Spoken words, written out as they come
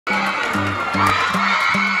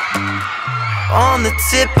on the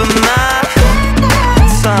tip of my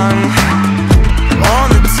tongue, on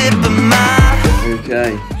the tip of my.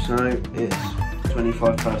 Okay, so it's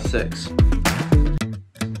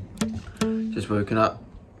 6:25. Just woken up.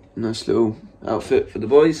 Nice little outfit for the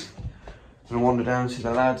boys. I'm gonna wander down to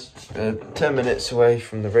the lads. 10 minutes away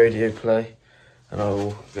from the radio play, and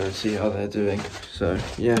I'll go and see how they're doing. So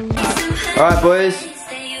yeah. All right, boys.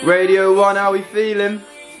 Radio 1, how we feeling?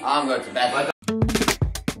 I'm going to bed.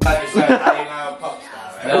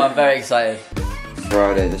 No, I'm very excited.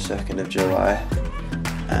 Friday the 2nd of July,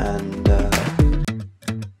 and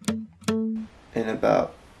in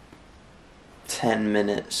about 10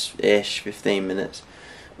 minutes-ish, 15 minutes,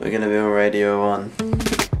 we're going to be on Radio 1.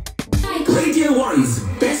 Radio 1's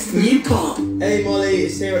Best New Pop. Hey Molly,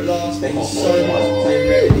 it's here at last. Thank you so much for playing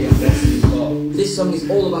Remedy and Best New Pop. This song is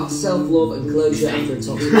all about self-love and closure after a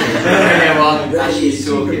toxic relationship. Remedy is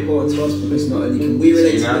super important to us because not only can we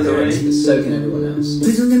relate to the lyrics, but so can everyone else.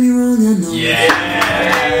 Please don't get me wrong, I know.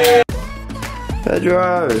 Yeah!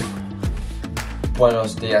 Pedro!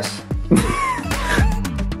 Buenos dias.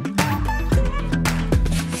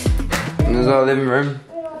 There's our living room.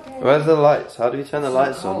 Where's the lights? How do we turn the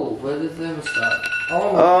lights on? Oh, where's the thermostat?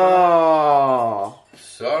 Oh!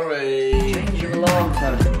 Sorry! Change your alarm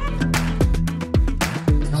tone.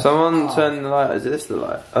 Someone turn the light. Is this the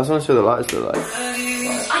light? I just want to show the lights the light. I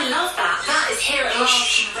love that. That is Here at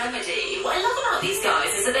Last from Remedy. What I love about these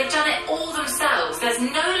guys is that they've done it all themselves. There's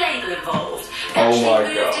no label involved. They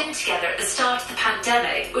actually moved in together at the start of the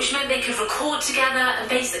pandemic, which meant they could record together and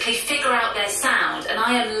basically figure out their sound, and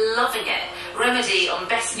I am loving it. Remedy on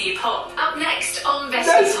Best New Pop. Up next on Best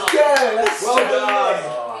New Pop. Well done!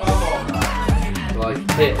 Like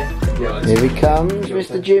here. Here he comes,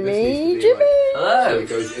 Mr. Jimmy. Hello.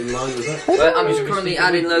 Well, I'm just currently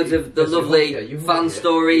adding loads of the lovely fan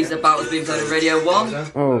stories about what's being played on Radio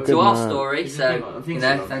 1 to our story. So, you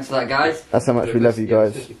know, thanks for that, guys. That's how much we love you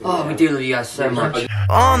guys. Oh, we do love you guys so much.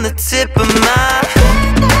 On the tip of my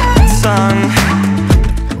tongue.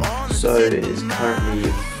 So it is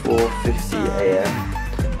currently 4:50 AM.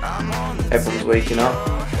 Everyone's waking up.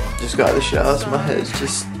 Just got out of the shower, so my hair's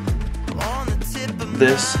just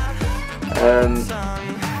this.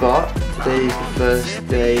 But today is the first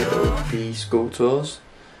day of the school tours,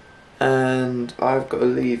 and I've got to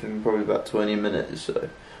leave in probably about 20 minutes, so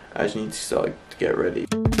I just need to start to get ready.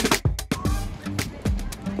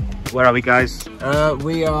 Where are we, guys?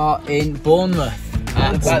 We are in Bournemouth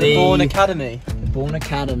at the Bourne Academy. Bourne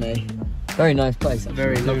Academy. Very nice place.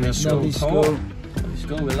 Very lovely school. Lovely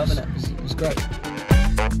school. We're loving it. It's great.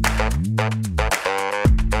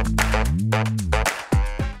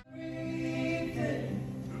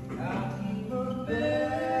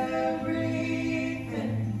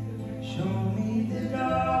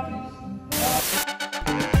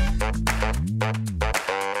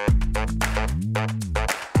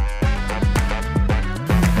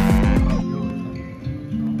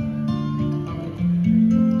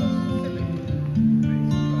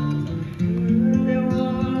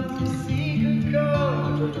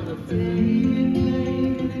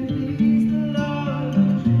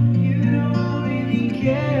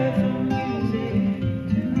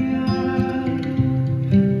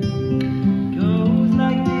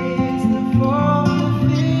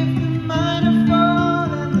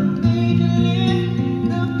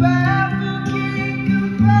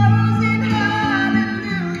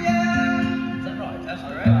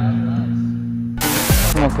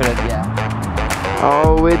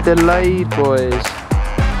 Oh, we're delayed, boys.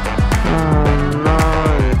 Oh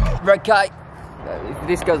no. Red kite. If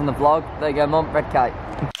this goes on the vlog, there you go, Mum, red kite.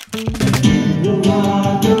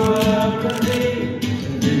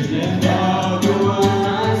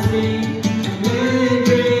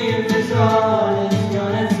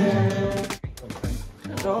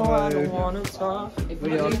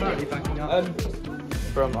 We are currently backing up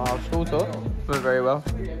from our school tour. Went very well.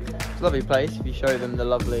 It's a lovely place if you show them the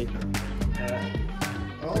lovely.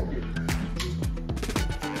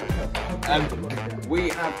 We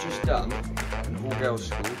have just done an all-girls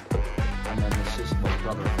school, and then the sister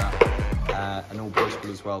brother of that, an all-boys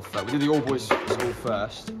school as well. We did the all-boys school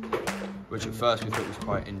first, which at first we thought was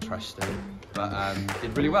quite interesting, but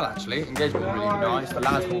did really well actually. Engagement was really nice. The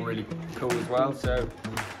lads were all really cool as well. So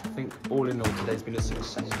I think all in all today's been a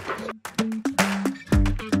success.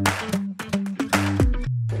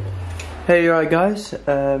 Hey, alright guys,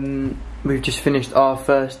 we've just finished our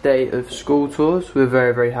first day of school tours. We're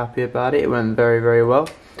very, very happy about it. It went very, very well.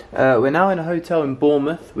 We're now in a hotel in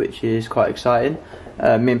Bournemouth, which is quite exciting.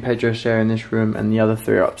 Me and Pedro are sharing this room and the other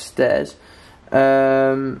three are upstairs.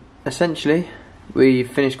 Essentially, we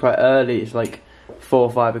finished quite early. It's like 4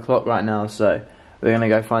 or 5 o'clock right now, so we're gonna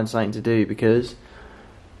go find something to do because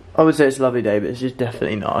I would say it's a lovely day, but it's just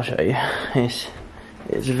definitely not. I'll show you.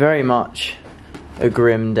 It's very much a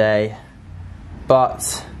grim day,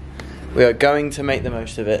 but we are going to make the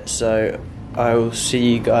most of it, so I will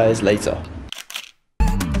see you guys later.